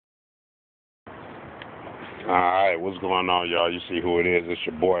Alright, what's going on, y'all? You see who it is. It's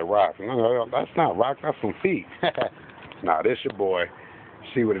your boy, Rock. No, that's not Rock. That's some feet. Nah, this your boy.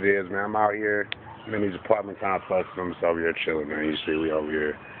 See what it is, man. I'm out here. I'm in these apartment complexes. I'm just over here chilling, man. You see, we over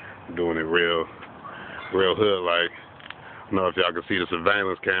here doing it real hood-like. I don't know if y'all can see the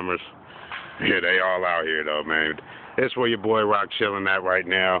surveillance cameras. Yeah, they all out here, though, man. It's where your boy Rock chilling at right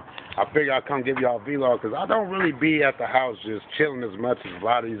now. I figure I'll come give y'all a vlog because I don't really be at the house just chilling as much as a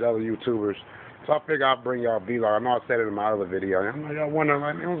lot of these other YouTubers. So I figure I'll bring y'all a vlog. I know I said it in my other video. I'm like, y'all wondering,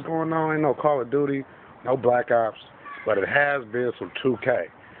 like, man, what's going on? Ain't no Call of Duty, no Black Ops, but it has been some 2K.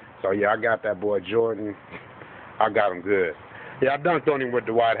 So, yeah, I got that boy Jordan. I got him good. Yeah, I dunked on him with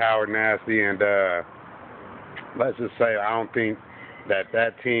Dwight Howard nasty, and let's just say I don't think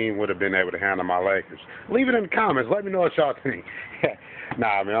that team would have been able to handle my Lakers. Leave it in the comments. Let me know what y'all think.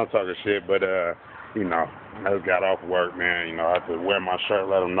 Nah, man, I'm talking shit, but, you know, I just got off work, man. You know, I have to wear my shirt,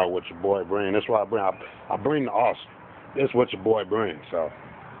 let them know what your boy brings. That's what I bring. I bring the awesome. This is what your boy brings, so.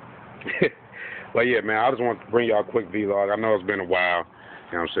 But, yeah, man, I just want to bring y'all a quick vlog. I know it's been a while.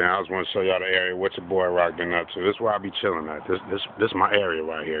 You know what I'm saying? I just want to show y'all the area, what your boy Rock been up to. This is where I be chilling at. This my area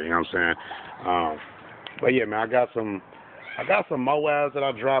right here, you know what I'm saying? But, yeah, man, I got some Moabs that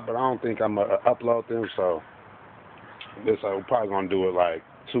I dropped, but I don't think I'm going to upload them, so this we're probably going to do it like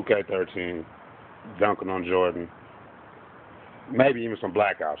 2K13, dunking on Jordan, maybe even some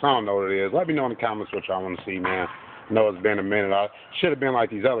Black Ops. I don't know what it is. Let me know in the comments what y'all want to see, man. I know it's been a minute. I should have been like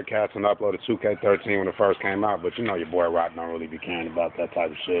these other cats and uploaded 2K13 when it first came out, but you know your boy Rock don't really be caring about that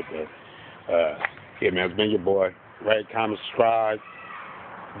type of shit. But, yeah, man, it's been your boy. Rate, comment, subscribe.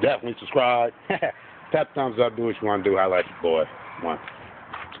 Definitely subscribe. Tap thumbs up, do what you want to do. I like your boy. One.